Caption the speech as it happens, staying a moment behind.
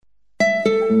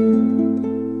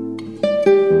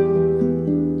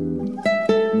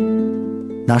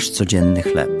Nasz codzienny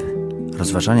chleb.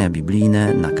 Rozważania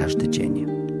biblijne na każdy dzień.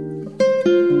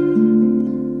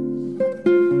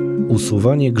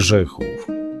 Usuwanie grzechów.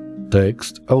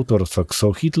 Tekst autorstwa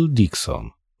Dixon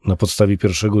na podstawie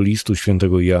pierwszego listu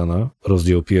świętego Jana,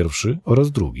 rozdział 1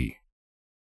 oraz 2.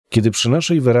 Kiedy przy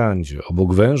naszej werandzie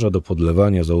obok węża do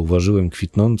podlewania zauważyłem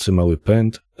kwitnący mały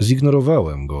pęd,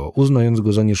 zignorowałem go, uznając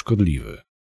go za nieszkodliwy.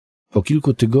 Po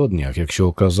kilku tygodniach, jak się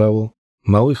okazało,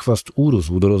 mały chwast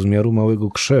urósł do rozmiaru małego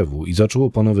krzewu i zaczął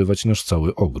opanowywać nasz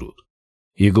cały ogród.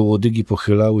 Jego łodygi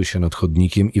pochylały się nad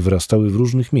chodnikiem i wrastały w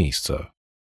różnych miejscach.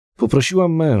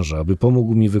 Poprosiłam męża, aby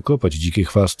pomógł mi wykopać dzikie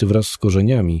chwasty wraz z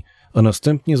korzeniami, a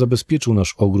następnie zabezpieczył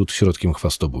nasz ogród środkiem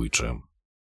chwastobójczym.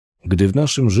 Gdy w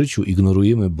naszym życiu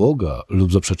ignorujemy Boga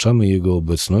lub zaprzeczamy Jego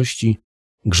obecności,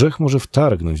 grzech może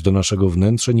wtargnąć do naszego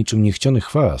wnętrza niczym niechciany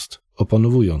chwast,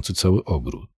 opanowujący cały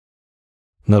ogród.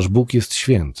 Nasz Bóg jest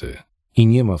święty i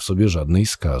nie ma w sobie żadnej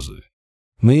skazy.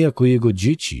 My jako Jego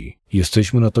dzieci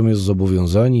jesteśmy natomiast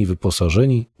zobowiązani i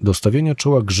wyposażeni do stawiania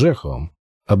czoła grzechom,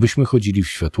 abyśmy chodzili w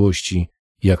światłości,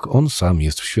 jak On sam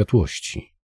jest w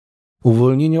światłości.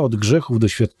 Uwolnienia od grzechów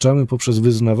doświadczamy poprzez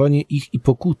wyznawanie ich i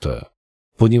pokutę,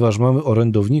 ponieważ mamy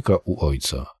orędownika u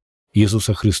Ojca,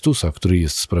 Jezusa Chrystusa, który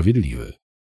jest sprawiedliwy.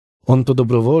 On to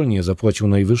dobrowolnie zapłacił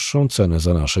najwyższą cenę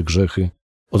za nasze grzechy,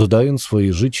 oddając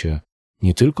swoje życie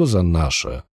nie tylko za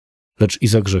nasze, lecz i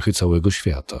za grzechy całego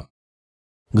świata.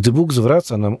 Gdy Bóg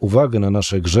zwraca nam uwagę na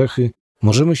nasze grzechy,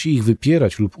 możemy się ich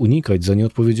wypierać lub unikać za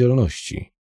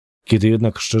nieodpowiedzialności. Kiedy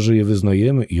jednak szczerze je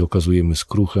wyznajemy i okazujemy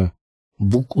skruchę,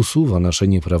 Bóg usuwa nasze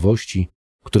nieprawości,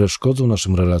 które szkodzą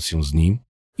naszym relacjom z Nim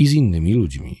i z innymi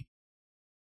ludźmi.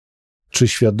 Czy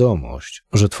świadomość,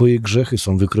 że Twoje grzechy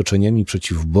są wykroczeniami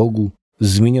przeciw Bogu,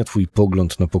 zmienia Twój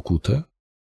pogląd na pokutę?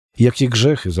 Jakie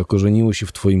grzechy zakorzeniły się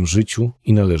w Twoim życiu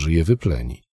i należy je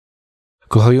wyplenić?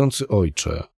 Kochający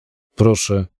Ojcze,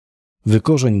 proszę,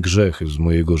 wykorzeń grzechy z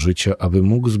mojego życia, aby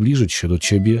mógł zbliżyć się do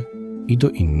Ciebie i do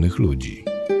innych ludzi.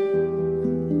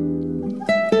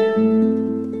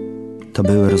 To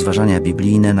były rozważania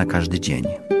biblijne na każdy dzień.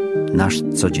 Nasz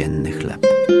codzienny chleb.